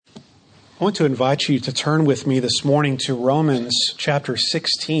I want to invite you to turn with me this morning to Romans chapter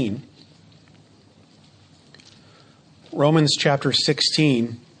 16. Romans chapter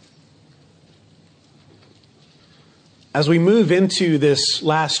 16. As we move into this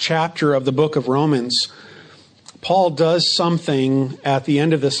last chapter of the book of Romans, Paul does something at the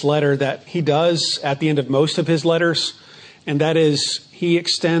end of this letter that he does at the end of most of his letters, and that is he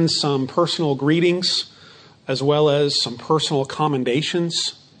extends some personal greetings as well as some personal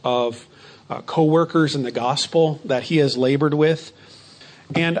commendations of co-workers in the gospel that he has labored with.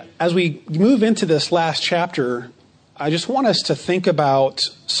 And as we move into this last chapter, I just want us to think about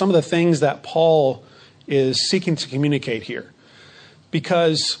some of the things that Paul is seeking to communicate here,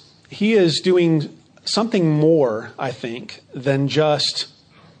 because he is doing something more, I think, than just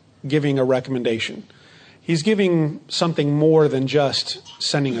giving a recommendation. He's giving something more than just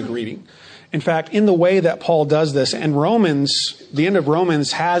sending a greeting. In fact, in the way that Paul does this, and Romans, the end of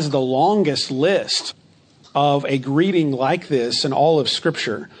Romans has the longest list of a greeting like this in all of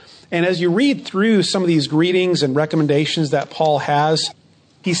Scripture. And as you read through some of these greetings and recommendations that Paul has,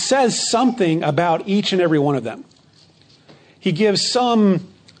 he says something about each and every one of them. He gives some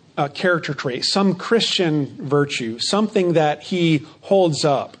character trait, some Christian virtue, something that he holds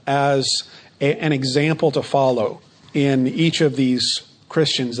up as an example to follow in each of these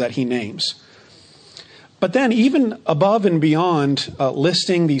Christians that he names. But then even above and beyond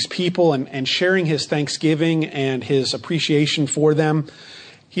listing these people and sharing his thanksgiving and his appreciation for them,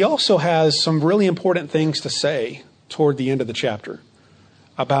 he also has some really important things to say toward the end of the chapter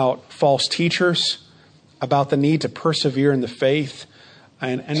about false teachers, about the need to persevere in the faith,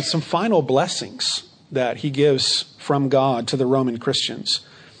 and some final blessings that he gives from God to the Roman Christians.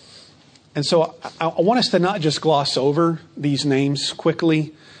 And so I want us to not just gloss over these names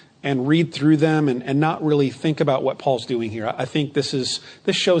quickly and read through them and not really think about what Paul's doing here. I think this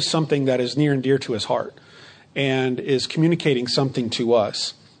shows something that is near and dear to his heart and is communicating something to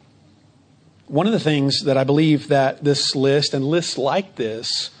us. One of the things that I believe that this list and lists like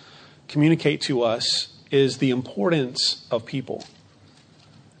this communicate to us is the importance of people.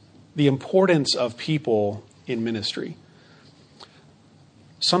 The importance of people in ministry.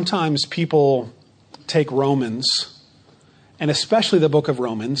 Sometimes people take Romans, and especially the book of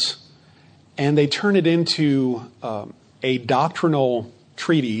Romans, and they turn it into a doctrinal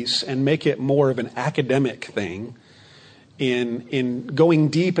treatise and make it more of an academic thing in going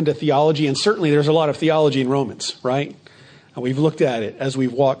deep into theology. And certainly there's a lot of theology in Romans, right? And we've looked at it as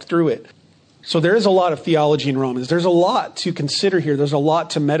we've walked through it. So there is a lot of theology in Romans. There's a lot to consider here. There's a lot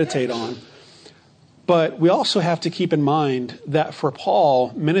to meditate on. But we also have to keep in mind that for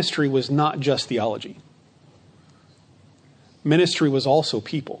Paul, ministry was not just theology. Ministry was also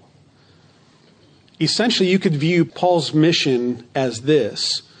people. Essentially, you could view Paul's mission as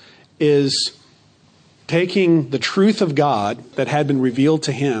this, is taking the truth of God that had been revealed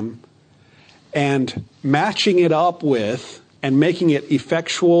to him and matching it up with and making it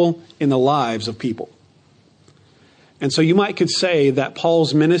effectual in the lives of people. And so you could say that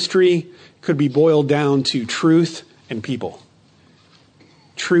Paul's ministry could be boiled down to truth and people.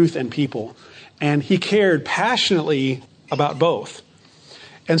 Truth and people. And he cared passionately about both.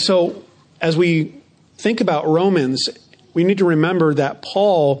 And so as we think about Romans, we need to remember that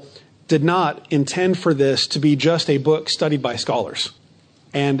Paul did not intend for this to be just a book studied by scholars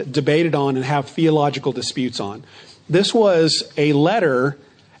and debated on and have theological disputes on. This was a letter,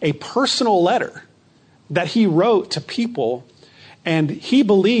 a personal letter that he wrote to people, and he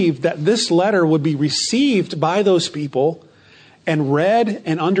believed that this letter would be received by those people and read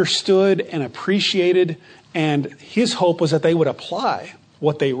and understood and appreciated, and his hope was that they would apply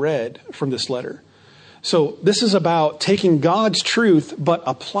what they read from this letter. So this is about taking God's truth, but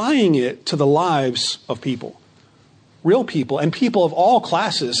applying it to the lives of people. Real people, and people of all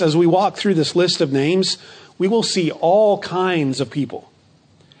classes. As we walk through this list of names, we will see all kinds of people.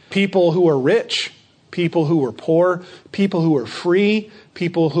 People who are rich, people who were poor, people who were free,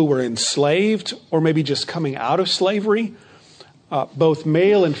 people who were enslaved, or maybe just coming out of slavery, both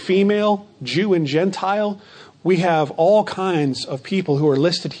male and female, Jew and Gentile. We have all kinds of people who are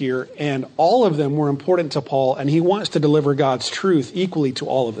listed here, and all of them were important to Paul, and he wants to deliver God's truth equally to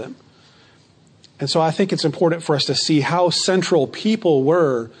all of them. And so I think it's important for us to see how central people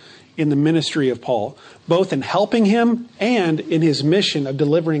were in the ministry of Paul, both in helping him and in his mission of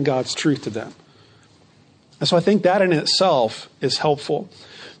delivering God's truth to them. And so I think that in itself is helpful.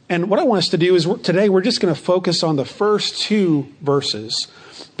 And what I want us to do is today we're just going to focus on the first two verses,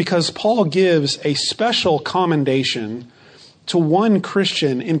 because Paul gives a special commendation to one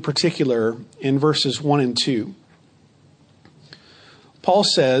Christian in particular in verses 1 and 2. Paul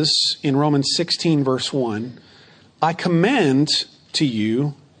says in Romans 16, verse 1, I commend to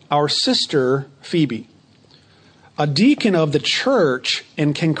you our sister Phoebe, a deacon of the church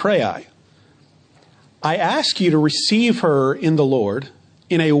in Cenchreae. I ask you to receive her in the Lord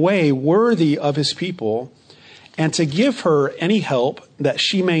in a way worthy of his people, and to give her any help that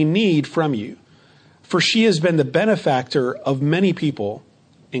she may need from you, for she has been the benefactor of many people,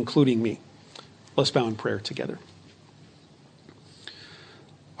 including me. Let's bow in prayer together.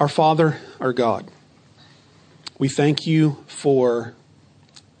 Our Father, our God, we thank you for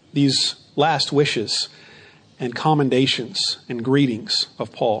these last wishes and commendations and greetings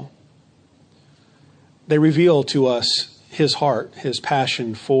of Paul. They reveal to us his heart, his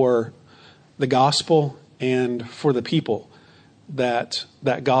passion for the gospel and for the people that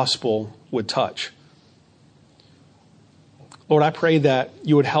gospel would touch. Lord, I pray that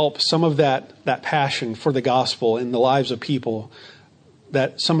you would help some of that passion for the gospel in the lives of people,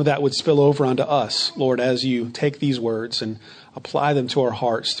 that some of that would spill over onto us, Lord, as you take these words and apply them to our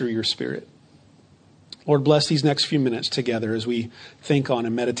hearts through your Spirit. Lord, bless these next few minutes together as we think on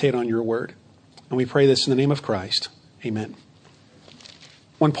and meditate on your word. And we pray this in the name of Christ. Amen.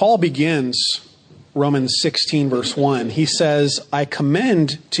 When Paul begins Romans 16, verse 1, he says, I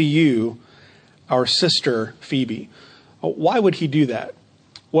commend to you our sister Phoebe. Why would he do that?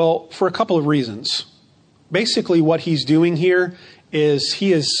 Well, for a couple of reasons. Basically, what he's doing here is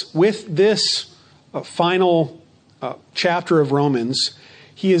he is, with this final chapter of Romans,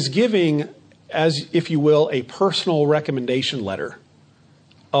 he is giving, as if you will, a personal recommendation letter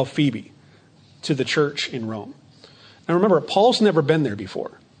of Phoebe to the church in Rome. Now remember, Paul's never been there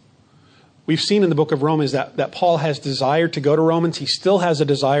before. We've seen in the book of Romans that Paul has desired to go to Romans. He still has a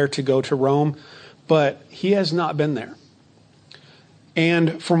desire to go to Rome, but he has not been there.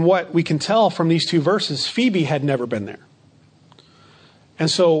 And from what we can tell from these two verses, Phoebe had never been there. And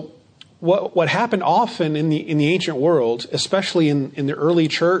so what happened often in the ancient world, especially in the early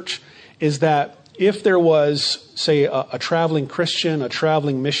church, is that if there was, say, a traveling Christian, a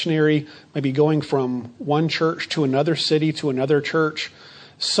traveling missionary, maybe going from one church to another city to another church,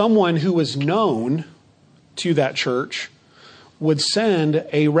 someone who was known to that church would send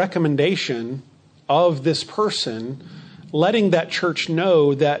a recommendation of this person, letting that church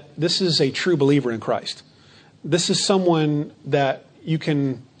know that this is a true believer in Christ. This is someone that you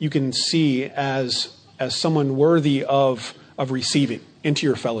can see as someone worthy of receiving into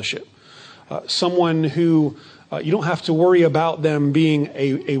your fellowship. Someone who you don't have to worry about them being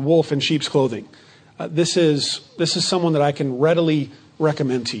a wolf in sheep's clothing. This is someone that I can readily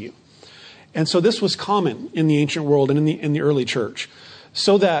recommend to you. And so this was common in the ancient world and in the early church,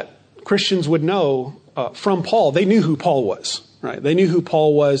 so that Christians would know from Paul. They knew who Paul was, right? They knew who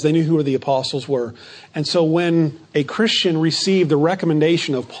Paul was. They knew who the apostles were. And so when a Christian received the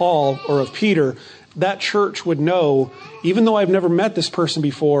recommendation of Paul or of Peter, that church would know, even though I've never met this person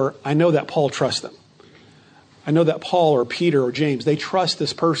before, I know that Paul trusts them. I know that Paul or Peter or James, they trust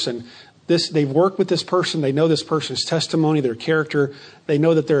this person. They've worked with this person. They know this person's testimony, their character. They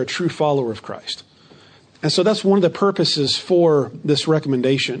know that they're a true follower of Christ. And so that's one of the purposes for this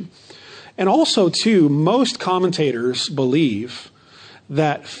recommendation. And also, too, most commentators believe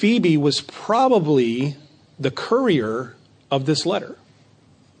that Phoebe was probably the courier of this letter.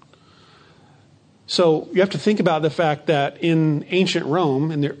 So you have to think about the fact that in ancient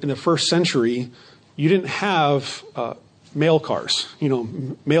Rome, in the first century, you didn't have mail cars,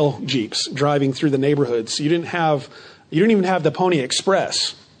 mail jeeps driving through the neighborhoods. You didn't even have the Pony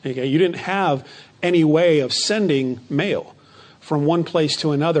Express. Okay? You didn't have any way of sending mail from one place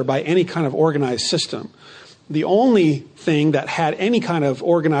to another by any kind of organized system. The only thing that had any kind of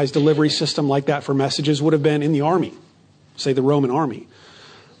organized delivery system like that for messages would have been in the army, say the Roman army.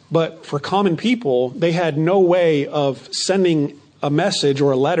 But for common people, they had no way of sending a message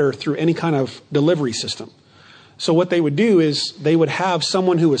or a letter through any kind of delivery system. So what they would do is they would have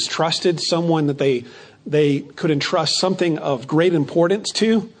someone who was trusted, someone that they could entrust something of great importance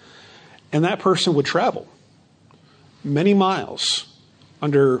to, and that person would travel many miles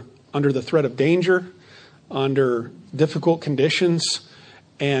under the threat of danger, under difficult conditions,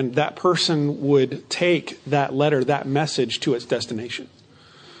 and that person would take that letter, that message to its destination.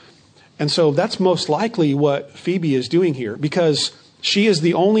 And so that's most likely what Phoebe is doing here, because she is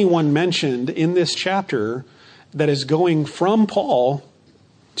the only one mentioned in this chapter that is going from Paul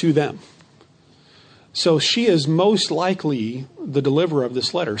to them. So she is most likely the deliverer of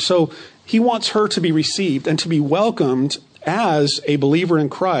this letter. So he wants her to be received and to be welcomed as a believer in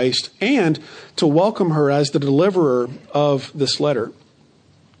Christ, and to welcome her as the deliverer of this letter.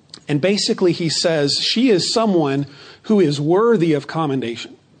 And basically he says she is someone who is worthy of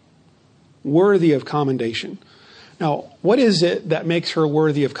commendation. Worthy of commendation. Now, what is it that makes her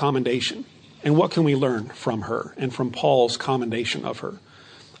worthy of commendation? And what can we learn from her and from Paul's commendation of her?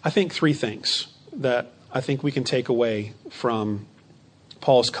 I think three things that I think we can take away from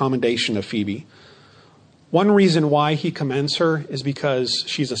Paul's commendation of Phoebe. One reason why he commends her is because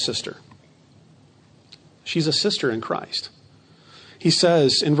she's a sister. She's a sister in Christ. He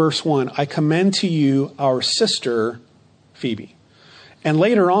says in verse 1, I commend to you our sister Phoebe. And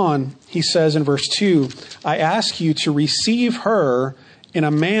later on, he says in verse 2, I ask you to receive her in a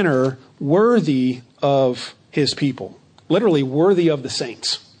manner worthy of his people. Literally, worthy of the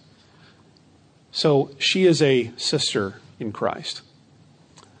saints. So she is a sister in Christ.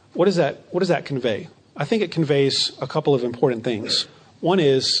 What does that convey? I think it conveys a couple of important things. One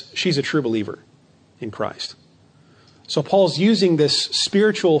is she's a true believer in Christ. So Paul's using this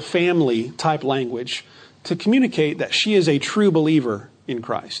spiritual family type language to communicate that she is a true believer in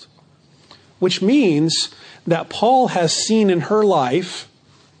Christ, which means that Paul has seen in her life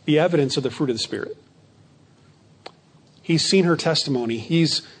the evidence of the fruit of the Spirit. He's seen her testimony.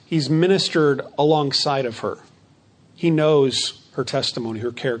 He's ministered alongside of her. He knows her testimony,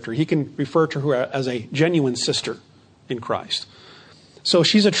 her character. He can refer to her as a genuine sister in Christ. So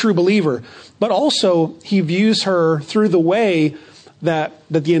she's a true believer, but also he views her through the way that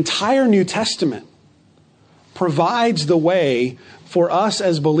the entire New Testament provides the way for us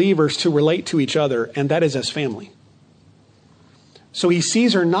as believers to relate to each other, and that is as family. So he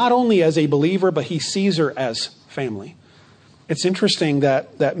sees her not only as a believer, but he sees her as family. It's interesting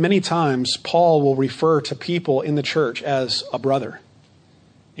that many times Paul will refer to people in the church as a brother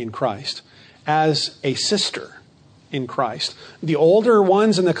in Christ, as a sister in Christ. The older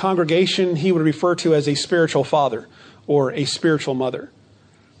ones in the congregation he would refer to as a spiritual father or a spiritual mother.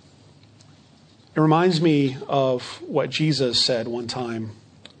 It reminds me of what Jesus said one time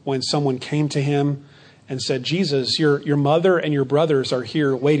when someone came to him and said, Jesus, your mother and your brothers are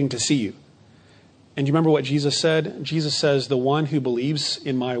here waiting to see you. And you remember what Jesus said? Jesus says, the one who believes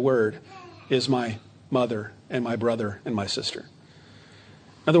in my word is my mother and my brother and my sister.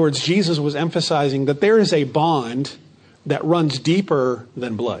 In other words, Jesus was emphasizing that there is a bond that runs deeper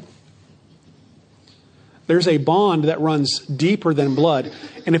than blood. There's a bond that runs deeper than blood.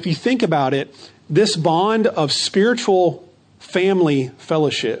 And if you think about it, this bond of spiritual family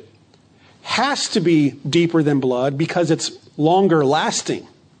fellowship has to be deeper than blood because it's longer lasting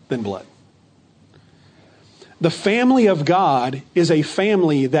than blood. The family of God is a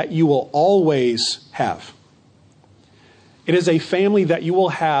family that you will always have. It is a family that you will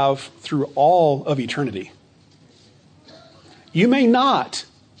have through all of eternity. You may not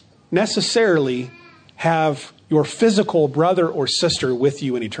necessarily have your physical brother or sister with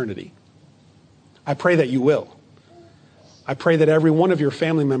you in eternity. I pray that you will. I pray that every one of your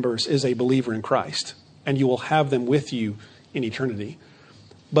family members is a believer in Christ, and you will have them with you in eternity.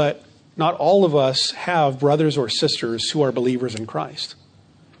 But not all of us have brothers or sisters who are believers in Christ.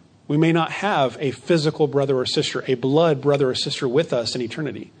 We may not have a physical brother or sister, a blood brother or sister with us in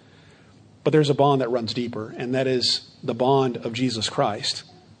eternity. But there's a bond that runs deeper, and that is the bond of Jesus Christ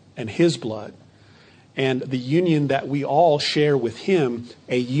and his blood, and the union that we all share with him,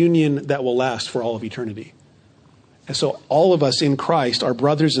 a union that will last for all of eternity. And so all of us in Christ are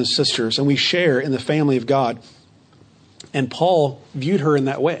brothers and sisters, and we share in the family of God. And Paul viewed her in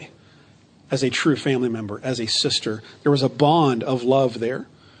that way, as a true family member, as a sister. There was a bond of love there.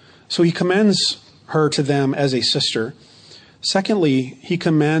 So he commends her to them as a sister. Secondly, he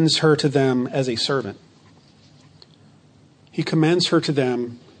commends her to them as a servant. He commends her to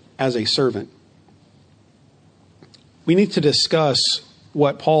them as a servant. We need to discuss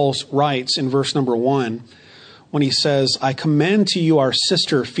what Paul writes in verse number 1 when he says, I commend to you our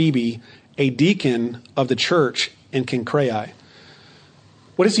sister Phoebe, a deacon of the church in Cenchreae.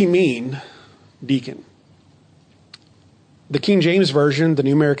 What does he mean, deacon? The King James Version, the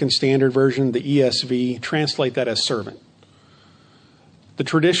New American Standard Version, the ESV, translate that as servant. The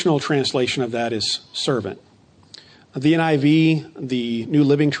traditional translation of that is servant. The NIV, the New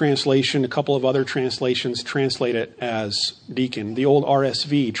Living Translation, a couple of other translations translate it as deacon. The old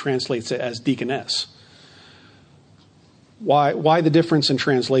RSV translates it as deaconess. Why the difference in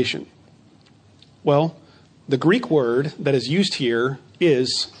translation? Well, the Greek word that is used here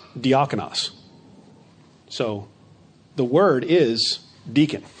is diakonos. So the word is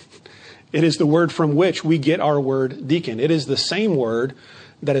deacon. It is the word from which we get our word deacon. It is the same word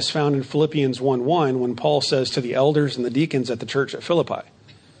that is found in Philippians 1:1 when Paul says to the elders and the deacons at the church at Philippi.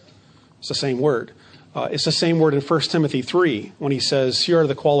 It's the same word. It's the same word in 1 Timothy 3 when he says, here are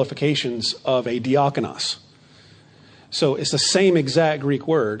the qualifications of a diakonos. So it's the same exact Greek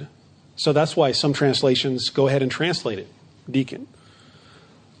word. So that's why some translations go ahead and translate it, deacon.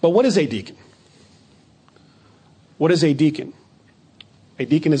 But what is a deacon? What is a deacon? A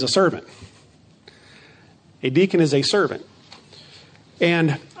deacon is a servant. A deacon is a servant.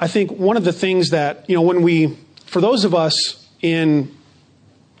 And I think one of the things that, for those of us in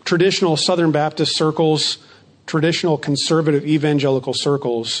traditional Southern Baptist circles, traditional conservative evangelical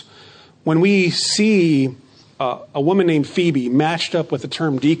circles, when we see a woman named Phoebe matched up with the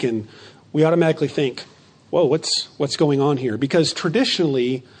term deacon, we automatically think, whoa, what's going on here? Because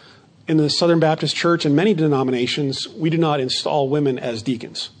traditionally, in the Southern Baptist Church and many denominations, we do not install women as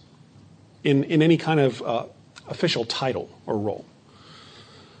deacons in any kind of official title or role.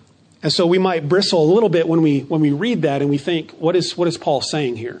 And so we might bristle a little bit when we read that and we think, what is Paul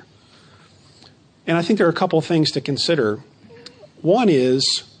saying here? And I think there are a couple of things to consider. One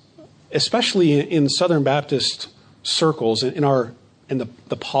is, especially in Southern Baptist circles, in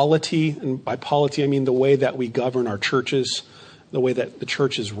the polity, and by polity I mean the way that we govern our churches, the way that the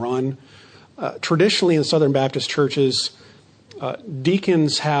church is run. Traditionally in Southern Baptist churches,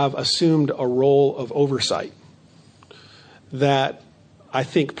 deacons have assumed a role of oversight that I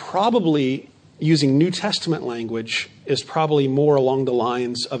think probably, using New Testament language, is probably more along the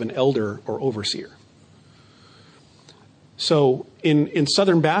lines of an elder or overseer. So in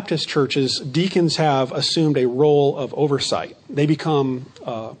Southern Baptist churches, deacons have assumed a role of oversight. They become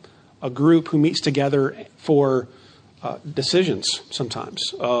a group who meets together for decisions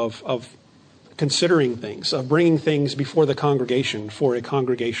sometimes of considering things, of bringing things before the congregation for a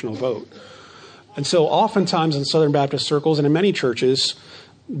congregational vote. And so oftentimes in Southern Baptist circles and in many churches,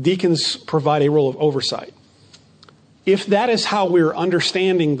 deacons provide a role of oversight. If that is how we're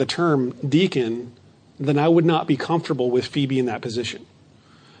understanding the term deacon, then I would not be comfortable with Phoebe in that position.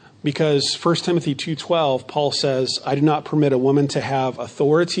 Because 1 Timothy 2:12, Paul says, I do not permit a woman to have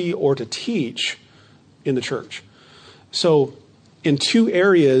authority or to teach in the church. So in two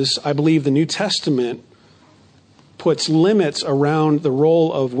areas, I believe the New Testament puts limits around the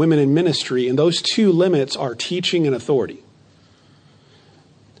role of women in ministry, and those two limits are teaching and authority.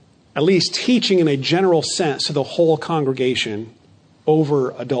 At least teaching in a general sense to the whole congregation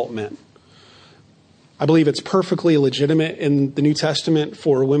over adult men. I believe it's perfectly legitimate in the New Testament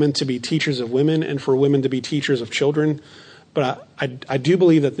for women to be teachers of women and for women to be teachers of children. But I do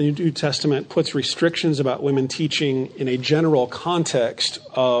believe that the New Testament puts restrictions about women teaching in a general context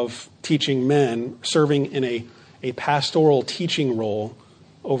of teaching men, serving in a pastoral teaching role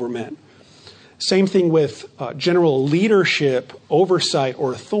over men. Same thing with general leadership, oversight,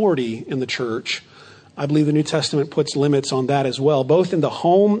 or authority in the church. I believe the New Testament puts limits on that as well. Both in the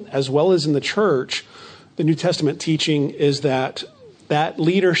home as well as in the church, the New Testament teaching is that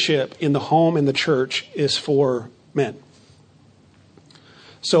leadership in the home and the church is for men.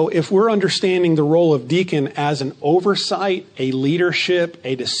 So if we're understanding the role of deacon as an oversight, a leadership,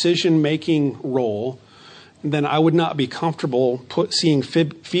 a decision-making role, then I would not be comfortable seeing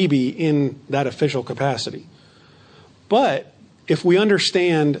Phoebe in that official capacity. But if we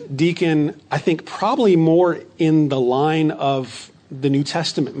understand deacon, I think probably more in the line of the New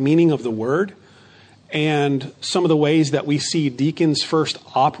Testament meaning of the word, and some of the ways that we see deacons first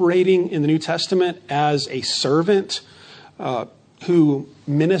operating in the New Testament as a servant who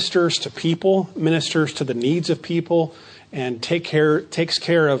ministers to people, ministers to the needs of people, and takes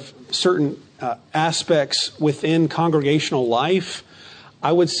care of certain aspects within congregational life,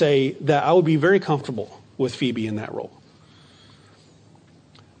 I would say that I would be very comfortable with Phoebe in that role.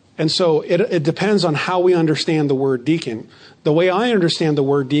 And so it depends on how we understand the word deacon. The way I understand the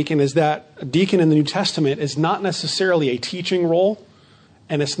word deacon is that a deacon in the New Testament is not necessarily a teaching role,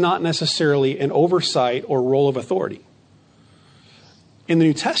 and it's not necessarily an oversight or role of authority. In the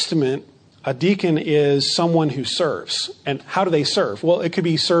New Testament, a deacon is someone who serves. And how do they serve? Well, it could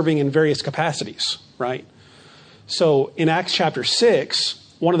be serving in various capacities, right? So in Acts chapter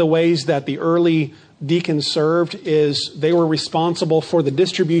 6, one of the ways that the early deacons served is they were responsible for the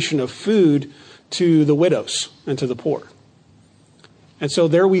distribution of food to the widows and to the poor. And so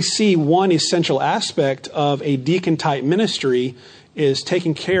there we see one essential aspect of a deacon-type ministry is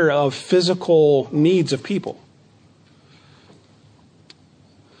taking care of physical needs of people.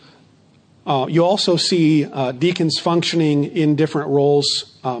 You also see deacons functioning in different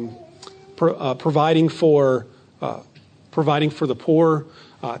roles, providing for the poor,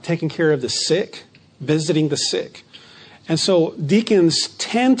 taking care of the sick, visiting the sick. And so deacons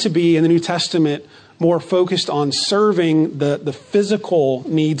tend to be, in the New Testament, more focused on serving the physical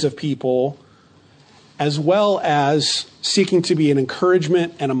needs of people as well as seeking to be an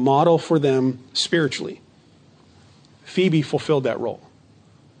encouragement and a model for them spiritually. Phoebe fulfilled that role.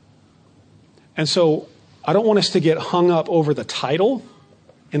 And so I don't want us to get hung up over the title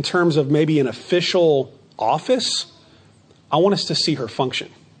in terms of maybe an official office. I want us to see her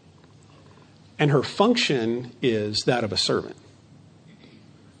function. And her function is that of a servant.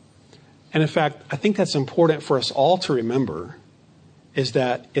 And in fact, I think that's important for us all to remember, is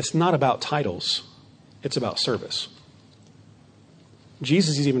that it's not about titles, it's about service.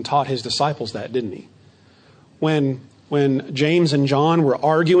 Jesus even taught his disciples that, didn't he? When James and John were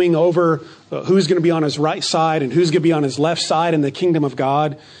arguing over who's going to be on his right side and who's going to be on his left side in the kingdom of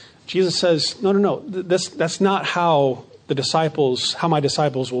God, Jesus says, no, that's not how my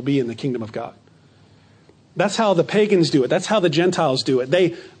disciples will be in the kingdom of God. That's how the pagans do it. That's how the Gentiles do it.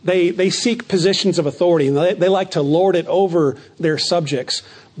 They seek positions of authority, and they like to lord it over their subjects,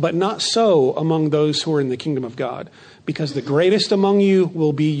 but not so among those who are in the kingdom of God, because the greatest among you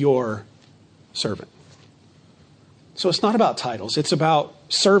will be your servant. So it's not about titles. It's about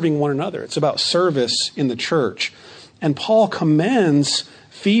serving one another. It's about service in the church. And Paul commends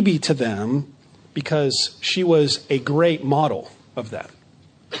Phoebe to them because she was a great model of that.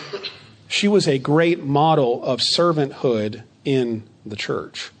 She was a great model of servanthood in the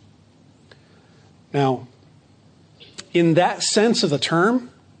church. Now, in that sense of the term,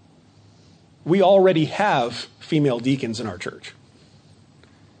 we already have female deacons in our church,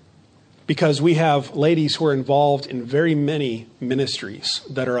 because we have ladies who are involved in very many ministries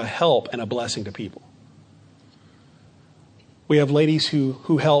that are a help and a blessing to people. We have ladies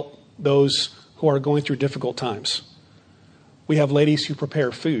who help those who are going through difficult times. We have ladies who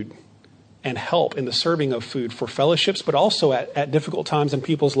prepare food and help in the serving of food for fellowships, but also at difficult times in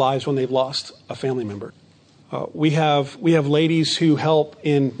people's lives when they've lost a family member. We have ladies who help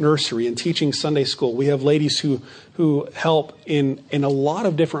in nursery and teaching Sunday school. We have ladies who help in a lot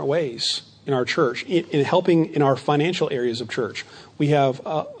of different ways in our church, in helping in our financial areas of church. We have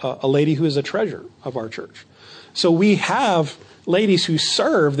a lady who is a treasurer of our church. So we have ladies who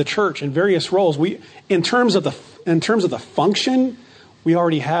serve the church in various roles. In terms of the function, we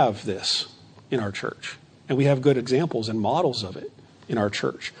already have this in our church, and we have good examples and models of it in our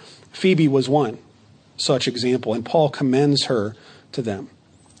church. Phoebe was one such example, and Paul commends her to them.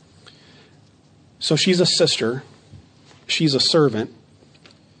 So she's a sister, she's a servant,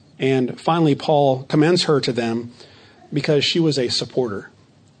 and finally Paul commends her to them because she was a supporter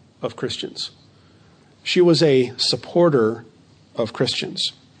of Christians. She was a supporter of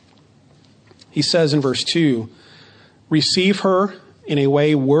Christians. He says in verse 2, "Receive her in a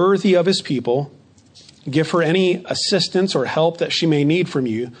way worthy of his people. Give her any assistance or help that she may need from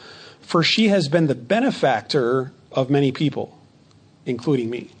you, for she has been the benefactor of many people, including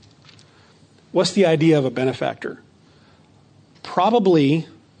me." What's the idea of a benefactor? Probably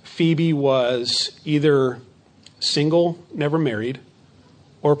Phoebe was either single, never married,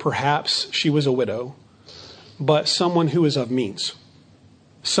 or perhaps she was a widow, but someone who is of means.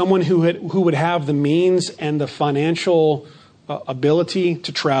 Someone who would have the means and the financial ability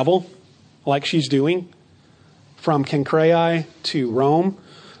to travel, like she's doing, from Cenchreae to Rome.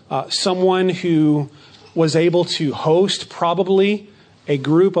 Someone who was able to host probably a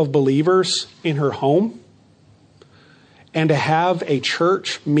group of believers in her home, and to have a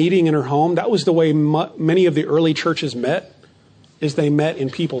church meeting in her home. That was the way many of the early churches met, is they met in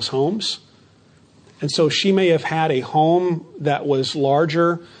people's homes. And so she may have had a home that was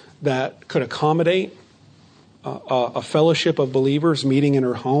larger, that could accommodate a fellowship of believers meeting in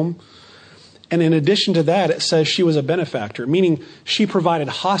her home. And in addition to that, it says she was a benefactor, meaning she provided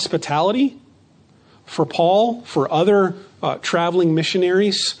hospitality for Paul, for other traveling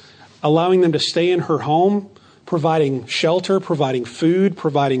missionaries, allowing them to stay in her home, providing shelter, providing food,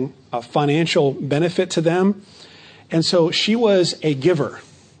 providing a financial benefit to them. And so she was a giver.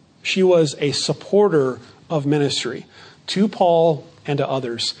 She was a supporter of ministry to Paul and to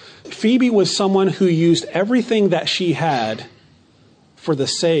others. Phoebe was someone who used everything that she had for the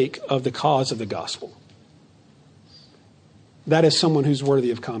sake of the cause of the gospel. That is someone who's worthy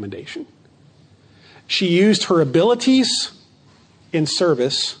of commendation. She used her abilities in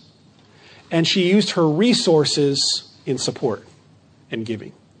service, and she used her resources in support and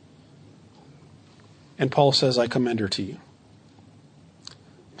giving. And Paul says, "I commend her to you."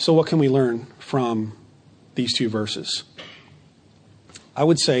 So what can we learn from these two verses? I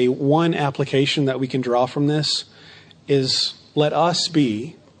would say one application that we can draw from this is, let us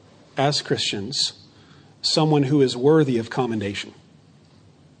be, as Christians, someone who is worthy of commendation.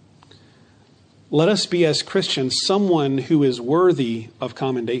 Let us be, as Christians, someone who is worthy of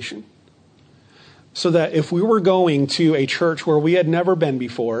commendation. so that if we were going to a church where we had never been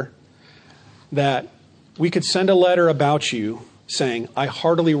before, that we could send a letter about you saying, I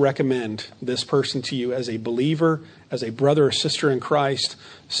heartily recommend this person to you as a believer, as a brother or sister in Christ,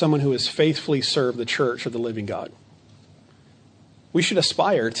 someone who has faithfully served the church of the living God. We should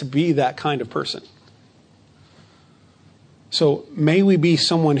aspire to be that kind of person. So may we be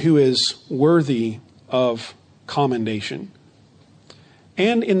someone who is worthy of commendation.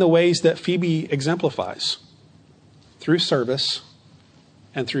 And in the ways that Phoebe exemplifies, through service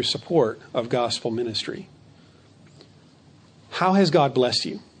and through support of gospel ministry. How has God blessed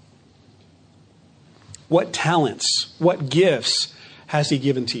you? What talents, what gifts has He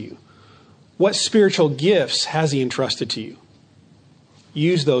given to you? What spiritual gifts has He entrusted to you?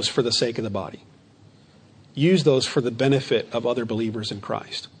 Use those for the sake of the body. Use those for the benefit of other believers in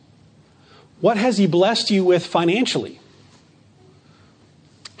Christ. What has He blessed you with financially?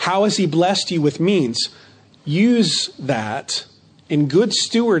 How has He blessed you with means? Use that in good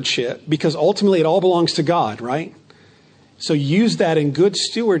stewardship, because ultimately it all belongs to God, right? So use that in good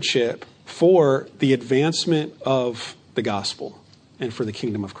stewardship for the advancement of the gospel and for the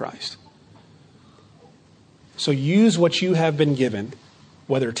kingdom of Christ. So use what you have been given,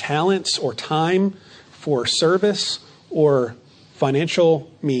 whether talents or time for service or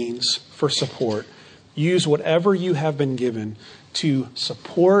financial means for support. Use whatever you have been given to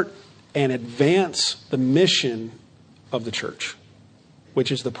support and advance the mission of the church,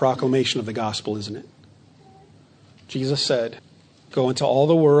 which is the proclamation of the gospel, isn't it? Jesus said, go into all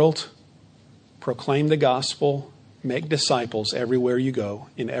the world, proclaim the gospel, make disciples everywhere you go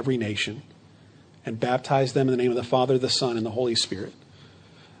in every nation, and baptize them in the name of the Father, the Son, and the Holy Spirit.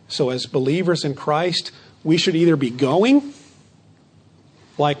 So as believers in Christ, we should either be going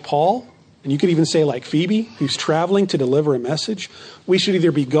like Paul, and you could even say like Phoebe, who's traveling to deliver a message. We should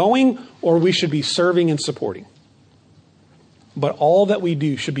either be going or we should be serving and supporting. But all that we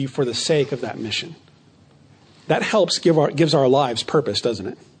do should be for the sake of that mission. That helps gives our lives purpose, doesn't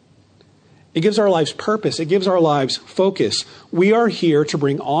it? It gives our lives purpose. It gives our lives focus. We are here to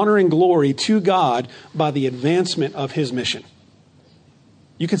bring honor and glory to God by the advancement of His mission.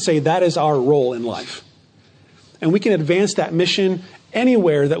 You could say that is our role in life. And we can advance that mission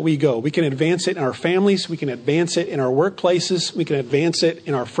anywhere that we go. We can advance it in our families. We can advance it in our workplaces. We can advance it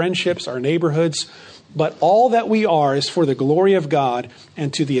in our friendships, our neighborhoods. But all that we are is for the glory of God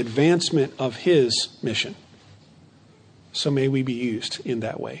and to the advancement of His mission. So may we be used in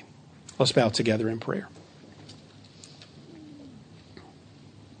that way. Let's bow together in prayer.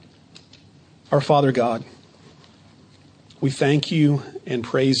 Our Father God, we thank you and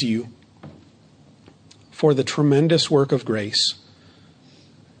praise you for the tremendous work of grace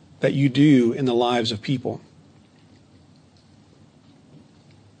that you do in the lives of people.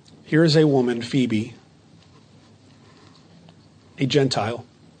 Here is a woman, Phoebe, a Gentile,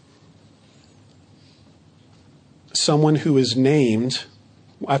 someone who is named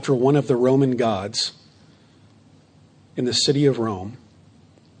after one of the Roman gods in the city of Rome.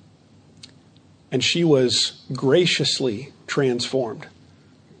 And she was graciously transformed.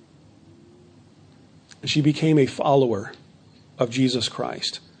 She became a follower of Jesus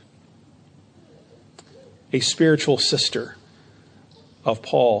Christ, a spiritual sister of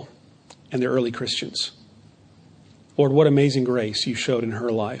Paul and the early Christians. Lord, what amazing grace you showed in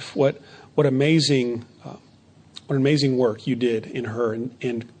her life. What amazing work you did in her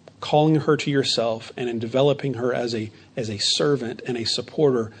in calling her to yourself and in developing her as a servant and a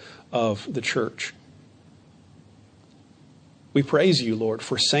supporter of the church. We praise you, Lord,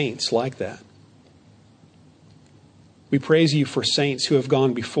 for saints like that. We praise you for saints who have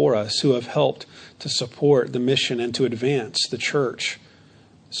gone before us, who have helped to support the mission and to advance the church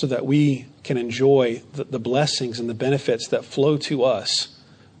so that we can enjoy the blessings and the benefits that flow to us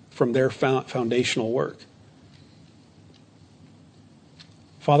from their foundational work.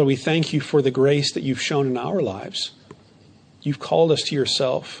 Father, we thank you for the grace that you've shown in our lives. You've called us to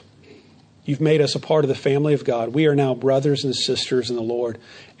yourself. You've made us a part of the family of God. We are now brothers and sisters in the Lord,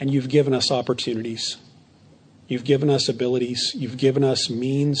 and you've given us opportunities. You've given us abilities. You've given us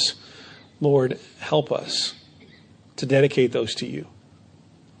means. Lord, help us to dedicate those to you,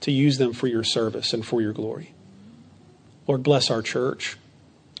 to use them for your service and for your glory. Lord, bless our church.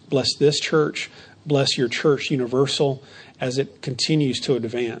 Bless this church. Bless your church universal as it continues to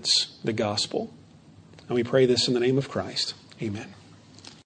advance the gospel. And we pray this in the name of Christ. Amen.